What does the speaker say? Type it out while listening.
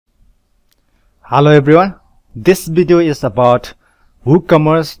Hello everyone, this video is about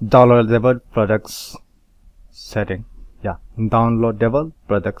Woocommerce downloadable products setting. Downloadable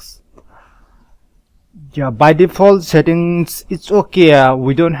products. By default settings it's okay.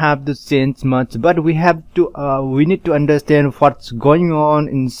 We don't have to change much, but we have to we need to understand what's going on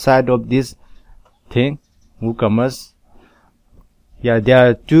inside of this thing, Woocommerce. There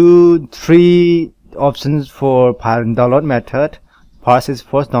are 3 options for file download method. First is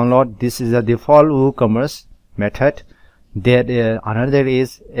force download. This is the default Woocommerce method. Another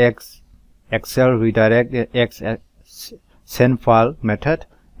is Excel redirect, send file method,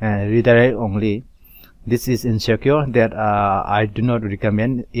 and redirect only. This is insecure, that I do not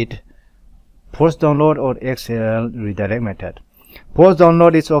recommend it. Force download or Excel redirect method. Force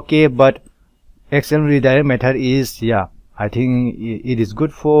download is okay, but Excel redirect method is, I think it is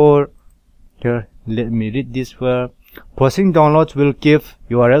good for. Here, let me read this word. Forcing downloads will keep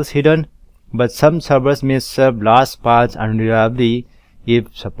URLs hidden, but some servers may serve large files unreliably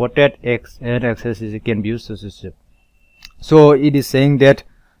if supported and access can be used to system. So it is saying that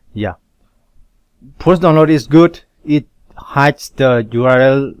force download is good. It hides the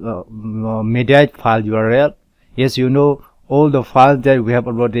URL, media file URL. Yes, you know, all the files that we have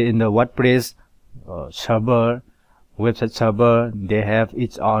uploaded in the WordPress server, website server, they have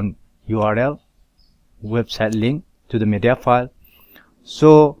its own URL, website link to the media file.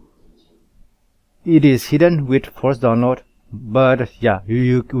 So it is hidden with force download, but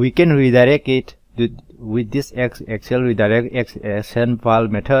we can redirect it with this Excel redirect send file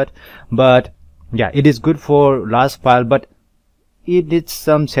method. But it is good for large file, but it needs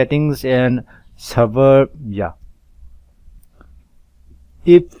some settings and server.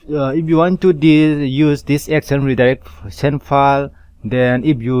 If you want to use this Excel redirect send file, then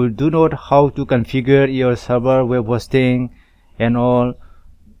if you do not how to configure your server, web hosting and all,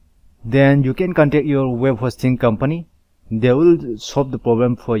 then you can contact your web hosting company. They will solve the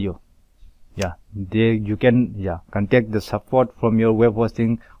problem for you. You can contact the support from your web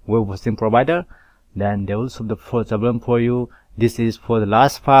hosting provider, then they will solve the problem for you. This is for the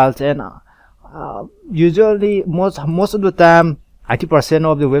large files, and usually most of the time 80%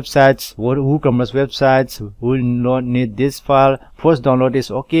 of the websites, Woocommerce websites, will not need this file. Force download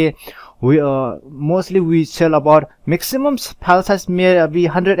is okay. We mostly we sell about maximum file size may be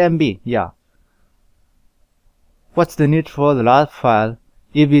 100 MB. What's the need for the large file?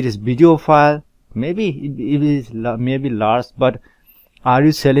 If it is video file, maybe it is maybe large, but are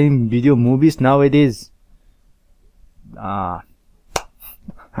you selling video movies nowadays? I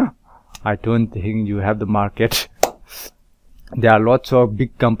don't think you have the market. There are lots of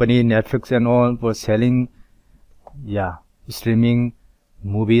big company, Netflix and all, for selling streaming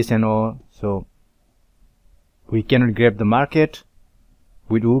movies and all. So we cannot grab the market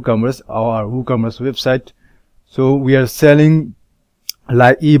with Woocommerce, our Woocommerce website. So we are selling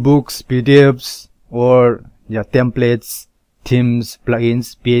like ebooks, PDFs, or templates, themes,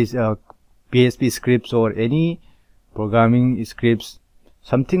 plugins, PHP scripts, or any programming scripts,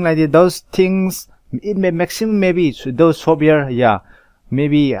 something like that. Those things, it may maximum maybe those software,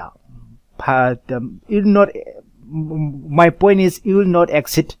 maybe it will not. My point is, it will not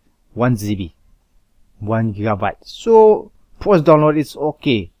exceed 1 GB, 1 GB. So force download is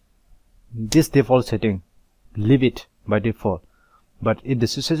okay. This default setting, leave it by default. But if the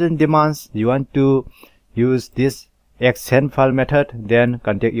situation demands you want to use this send file method, then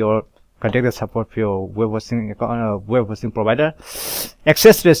contact the support for your web hosting account, web hosting provider.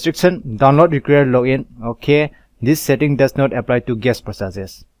 Access restriction, download required login. Okay, this setting does not apply to guest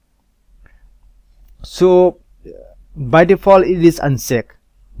processes. So by default it is unchecked,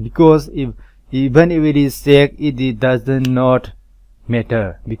 because even if it is checked, it does not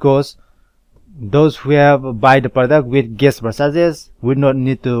matter, because those who have buy the product with guest processes will not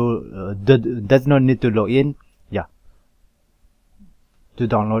need to does not need to log in to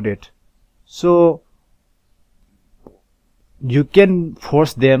download it. So you can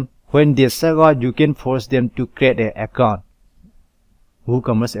force them, when they check out, you can force them to create an account,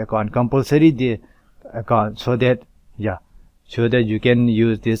 Woocommerce account, compulsory the account, so that you can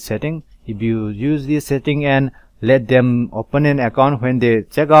use this setting. If you use this setting and let them open an account when they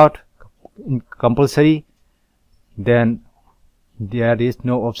check out compulsory, then there is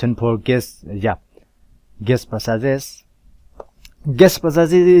no option for guest processes. Guest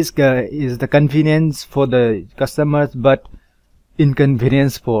processes is the convenience for the customers, but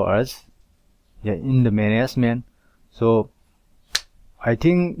inconvenience for us in the management. So I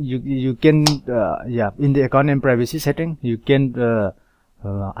think you can in the account and privacy setting, you can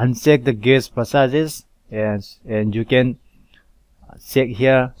uncheck the guest processes, and you can check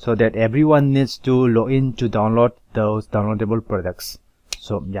here, so that everyone needs to log in to download those downloadable products.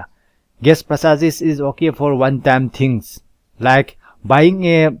 So yeah, guest purchases is okay for one-time things like buying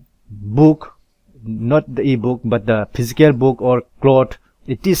a book, not the ebook but the physical book, or cloth,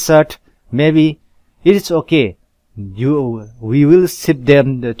 a t-shirt. Maybe it is okay, we will ship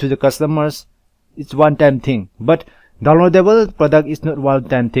them to the customers. It's one-time thing. But downloadable product is not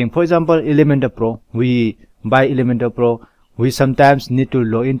one-time thing. For example, Elementor Pro, we buy Elementor Pro, we sometimes need to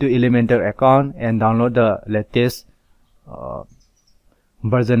log into Elementor account and download the latest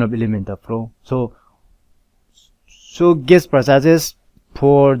version of Elementor Pro. So guest purchases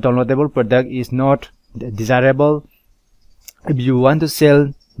for downloadable product is not desirable. If you want to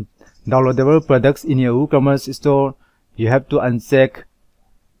sell downloadable products in your WooCommerce store, you have to uncheck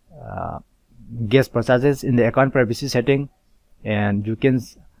guest purchases in the account privacy setting, and you can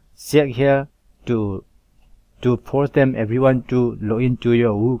check here to force everyone to log into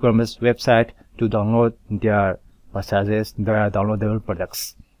your WooCommerce website to download their purchases, their downloadable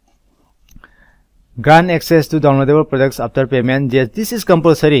products. Grant access to downloadable products after payment. Yes, this is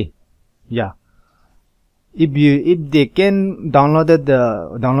compulsory. Yeah, if they can download the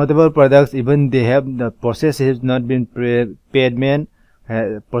downloadable products, even they have the process has not been payment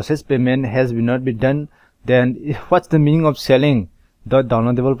has not been done, then what's the meaning of selling the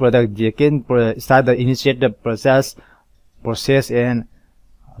downloadable product? They can initiate the process and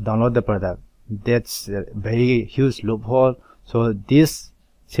download the product. That's a very huge loophole. So this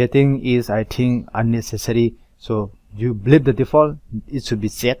setting is, I think, unnecessary. So you leave the default, it should be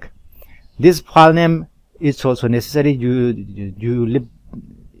checked. This file name is also necessary. You leave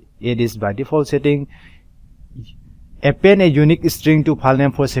it is by default setting. Append a unique string to file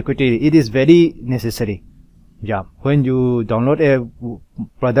name for security. It is very necessary. Yeah, when you download a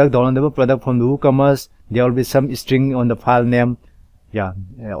downloadable product from the WooCommerce, there will be some string on the file name. Yeah,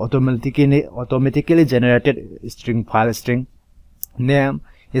 automatically generated file string name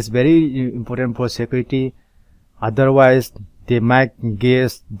is very important for security. Otherwise, they might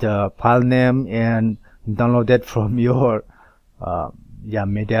guess the file name and download it from your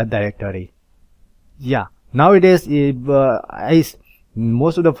media directory. Yeah, nowadays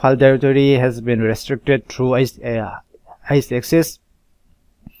most of the file directory has been restricted through ICE access.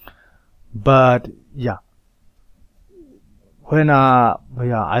 But yeah, when I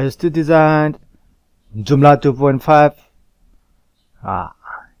used to design Joomla 2.5, I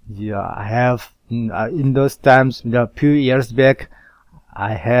have in those times, a few years back,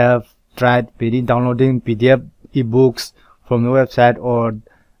 I have tried downloading PDF ebooks from the website, or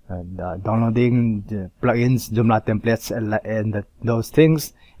downloading the plugins, Joomla templates, and those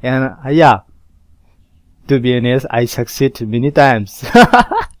things. And yeah, to be honest, I succeed many times.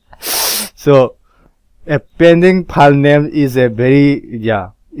 So appending file name is a very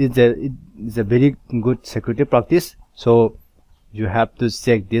it's a very good security practice. So you have to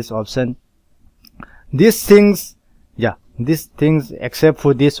check this option. These things except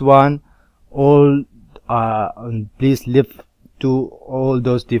for this one, all please leave to all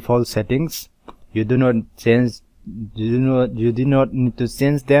those default settings. You do not need to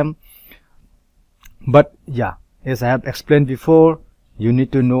change them. But yeah, as I have explained before, you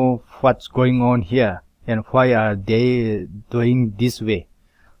need to know what's going on here and why are they doing this way.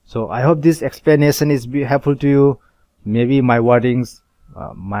 So I hope this explanation is helpful to you. Maybe my wordings,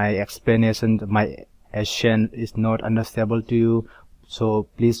 my explanation, my action is not understandable to you, so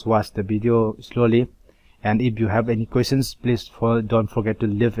please watch the video slowly. And if you have any questions, please don't forget to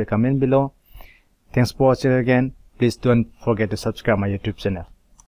leave a comment below. Thanks for watching again. Please don't forget to subscribe my YouTube channel.